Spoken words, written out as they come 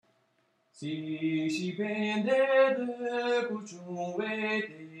Si si pende de kuchung wei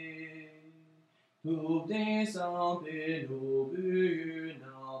de, tu den sang pe no bu yu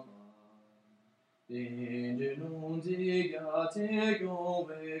na ba.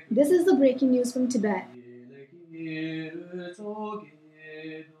 This is the breaking news from Tibet.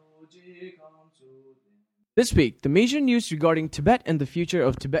 This week, the major news regarding Tibet and the future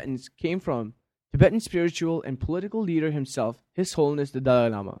of Tibetans came from Tibetan spiritual and political leader himself, His Holiness the Dalai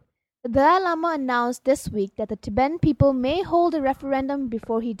Lama. The Dalai Lama announced this week that the Tibetan people may hold a referendum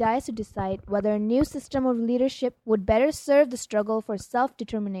before he dies to decide whether a new system of leadership would better serve the struggle for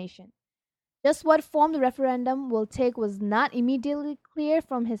self-determination. Just what form the referendum will take was not immediately clear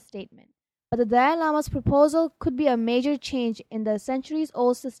from his statement, but the Dalai Lama's proposal could be a major change in the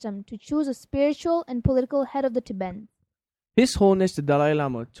centuries-old system to choose a spiritual and political head of the Tibetans. His Holiness the Dalai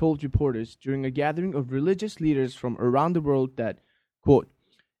Lama told reporters during a gathering of religious leaders from around the world that, quote,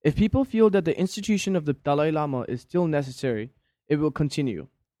 "If people feel that the institution of the Dalai Lama is still necessary, it will continue.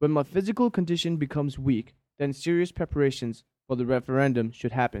 When my physical condition becomes weak, then serious preparations for the referendum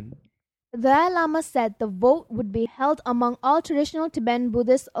should happen." The Dalai Lama said the vote would be held among all traditional Tibetan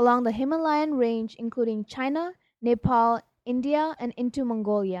Buddhists along the Himalayan range, including China, Nepal, India, and into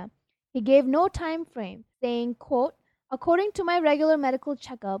Mongolia. He gave no time frame, saying, quote, "According to my regular medical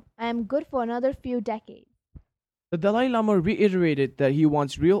checkup, I am good for another few decades." The Dalai Lama reiterated that he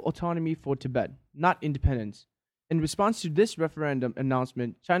wants real autonomy for Tibet, not independence. In response to this referendum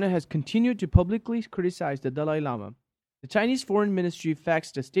announcement, China has continued to publicly criticize the Dalai Lama. The Chinese Foreign Ministry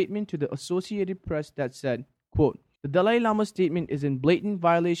faxed a statement to the Associated Press that said, quote, "The Dalai Lama's statement is in blatant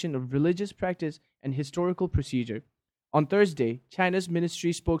violation of religious practice and historical procedure." On Thursday, China's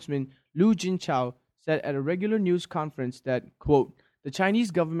ministry spokesman Lu Jinchao said at a regular news conference that, quote, "The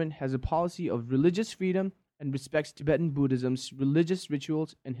Chinese government has a policy of religious freedom and respects Tibetan Buddhism's religious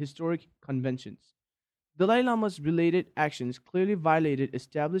rituals and historic conventions. Dalai Lama's related actions clearly violated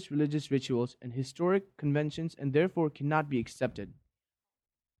established religious rituals and historic conventions and therefore cannot be accepted."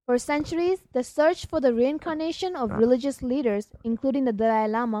 For centuries, the search for the reincarnation of religious leaders, including the Dalai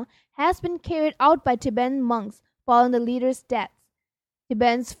Lama, has been carried out by Tibetan monks following the leaders' deaths.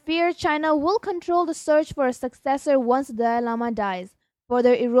 Tibetans fear China will control the search for a successor once the Dalai Lama dies,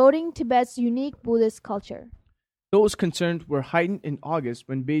 further eroding Tibet's unique Buddhist culture. Those concerns were heightened in August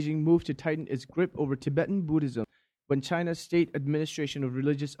when Beijing moved to tighten its grip over Tibetan Buddhism when China's State Administration of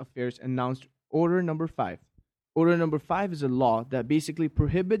Religious Affairs announced Order Number 5. Order Number 5 is a law that basically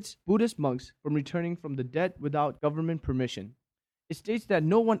prohibits Buddhist monks from returning from the dead without government permission. It states that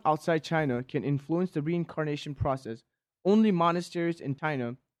no one outside China can influence the reincarnation process. Only monasteries in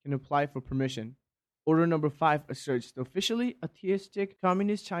China can apply for permission. Order Number 5 asserts the officially atheistic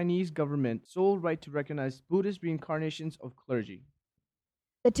Communist Chinese government's sole right to recognize Buddhist reincarnations of clergy.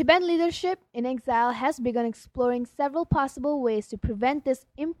 The Tibetan leadership in exile has begun exploring several possible ways to prevent this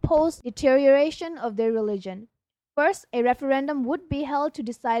imposed deterioration of their religion. First, a referendum would be held to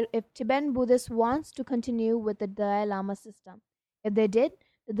decide if Tibetan Buddhists want to continue with the Dalai Lama system. If they did,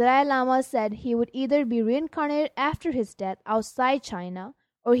 the Dalai Lama said he would either be reincarnated after his death outside China,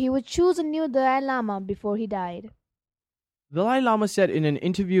 or he would choose a new Dalai Lama before he died. The Dalai Lama said in an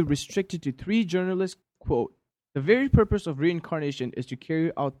interview restricted to 3 journalists, quote, "The very purpose of reincarnation is to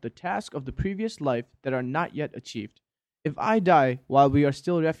carry out the tasks of the previous life that are not yet achieved. If I die while we are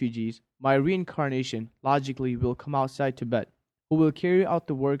still refugees, my reincarnation logically will come outside Tibet, who will carry out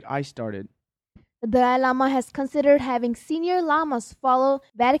the work I started." The Dalai Lama has considered having senior lamas follow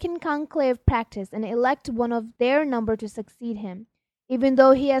Vatican conclave practice and elect one of their number to succeed him. Even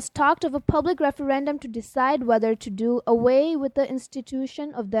though he has talked of a public referendum to decide whether to do away with the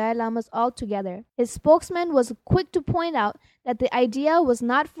institution of Dalai Lamas altogether, his spokesman was quick to point out that the idea was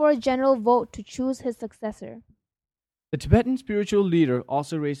not for a general vote to choose his successor. The Tibetan spiritual leader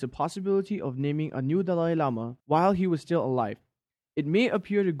also raised the possibility of naming a new Dalai Lama while he was still alive. It may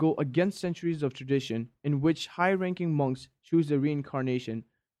appear to go against centuries of tradition in which high-ranking monks choose their reincarnation,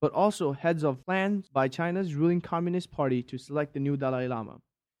 but also heads of plans by China's ruling Communist Party to select the new Dalai Lama.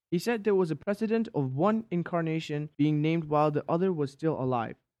 He said there was a precedent of one incarnation being named while the other was still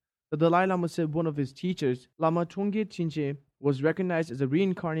alive. The Dalai Lama said one of his teachers, Lama Tongye Chinche, was recognized as a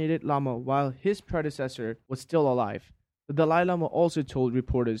reincarnated Lama while his predecessor was still alive. The Dalai Lama also told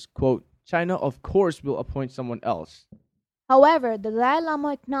reporters, quote, "China of course will appoint someone else." However, the Dalai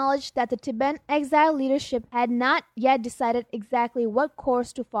Lama acknowledged that the Tibetan exile leadership had not yet decided exactly what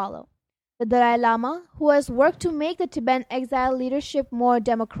course to follow. The Dalai Lama, who has worked to make the Tibetan exile leadership more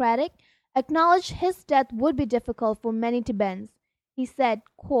democratic, acknowledged his death would be difficult for many Tibetans. He said,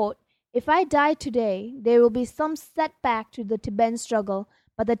 quote, "If I die today, there will be some setback to the Tibetan struggle,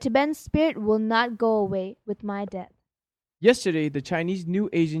 but the Tibetan spirit will not go away with my death. Yesterday, the Chinese news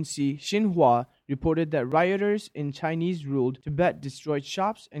agency Xinhua reported that rioters in Chinese-ruled Tibet destroyed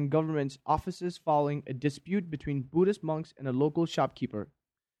shops and government offices following a dispute between Buddhist monks and a local shopkeeper.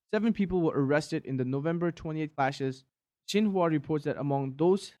 7 people were arrested in the November 28th clashes. Xinhua reports that among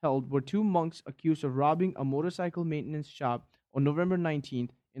those held were 2 monks accused of robbing a motorcycle maintenance shop on November 19th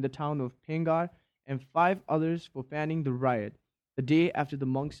in the town of Pengar and 5 others for fanning the riot the day after the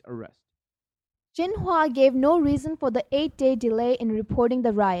monks' arrest. Xinhua gave no reason for the 8-day delay in reporting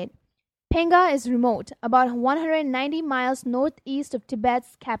the riot. Pengar is remote, about 190 miles northeast of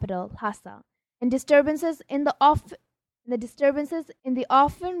Tibet's capital, Lhasa, and disturbances in the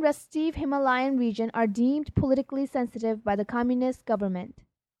often restive Himalayan region are deemed politically sensitive by the communist government.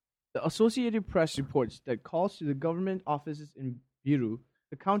 The Associated Press reports that calls to the government offices in Biru,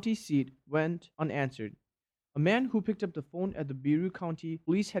 the county seat, went unanswered. A man who picked up the phone at the Biru County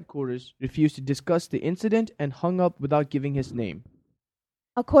Police Headquarters refused to discuss the incident and hung up without giving his name.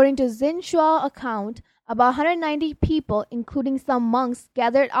 According to Xinhua account, about 190 people, including some monks,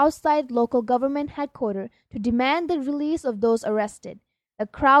 gathered outside local government headquarters to demand the release of those arrested. The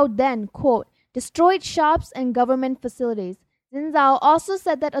crowd then, quote, destroyed shops and government facilities. Xinzhao also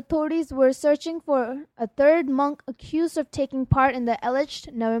said that authorities were searching for a 3rd monk accused of taking part in the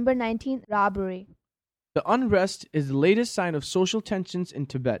alleged November 19th robbery. The unrest is the latest sign of social tensions in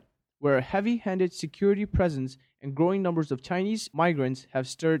Tibet, where a heavy-handed security presence and growing numbers of Chinese migrants have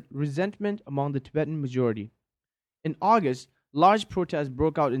stirred resentment among the Tibetan majority. In August, large protests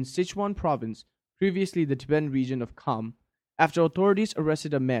broke out in Sichuan province, previously the Tibetan region of Kham, after authorities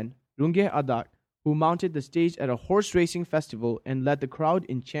arrested a man, Rungye Adak, who mounted the stage at a horse racing festival and led the crowd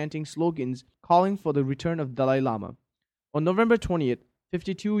in chanting slogans calling for the return of Dalai Lama. On November 20th,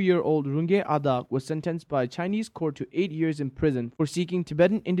 52-year-old Rungye Adak was sentenced by a Chinese court to 8 years in prison for seeking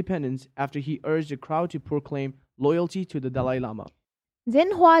Tibetan independence after he urged the crowd to proclaim loyalty to the Dalai Lama.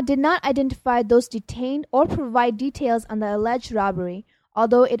 Xinhua did not identify those detained or provide details on the alleged robbery,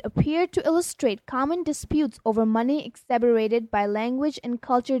 although it appeared to illustrate common disputes over money exacerbated by language and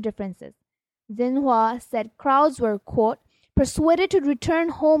culture differences. Xinhua said crowds were, quote, persuaded to return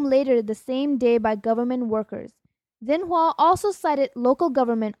home later the same day by government workers. Xinhua also cited local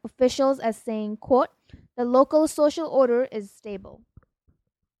government officials as saying, quote, the local social order is stable.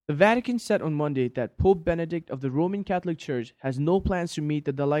 The Vatican said on Monday that Pope Benedict of the Roman Catholic Church has no plans to meet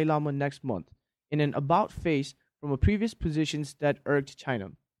the Dalai Lama next month, in an about-face from a previous positions that irked China.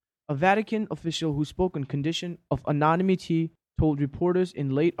 A Vatican official who spoke on condition of anonymity told reporters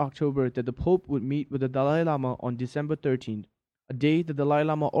in late October that the Pope would meet with the Dalai Lama on December 13th, a day the Dalai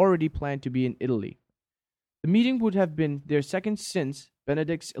Lama already planned to be in Italy. The meeting would have been their second since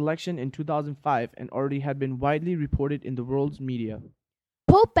Benedict's election in 2005 and already had been widely reported in the world's media.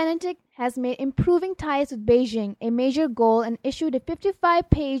 Pope Benedict has made improving ties with Beijing a major goal and issued a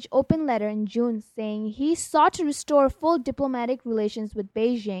 55-page open letter in June saying he sought to restore full diplomatic relations with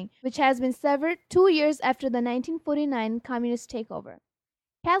Beijing, which has been severed 2 years after the 1949 communist takeover.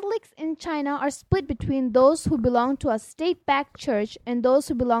 Catholics in China are split between those who belong to a state-backed church and those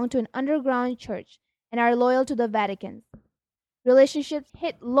who belong to an underground church and are loyal to the Vatican. Relationships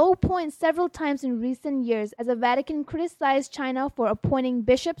hit low points several times in recent years as the Vatican criticized China for appointing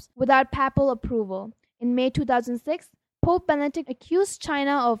bishops without papal approval. In May 2006, Pope Benedict accused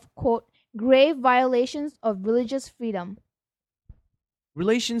China of, quote, grave violations of religious freedom.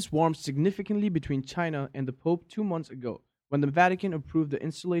 Relations warmed significantly between China and the Pope 2 months ago, when the Vatican approved the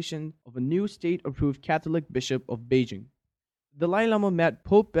installation of a new state-approved Catholic bishop of Beijing. The Dalai Lama met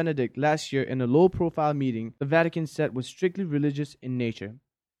Pope Benedict last year in a low-profile meeting the Vatican said was strictly religious in nature.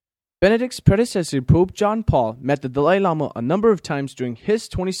 Benedict's predecessor, Pope John Paul, met the Dalai Lama a number of times during his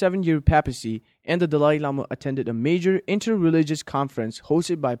 27-year papacy, and the Dalai Lama attended a major inter-religious conference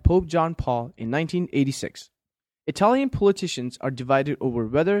hosted by Pope John Paul in 1986. Italian politicians are divided over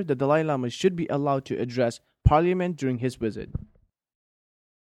whether the Dalai Lama should be allowed to address Parliament during his visit.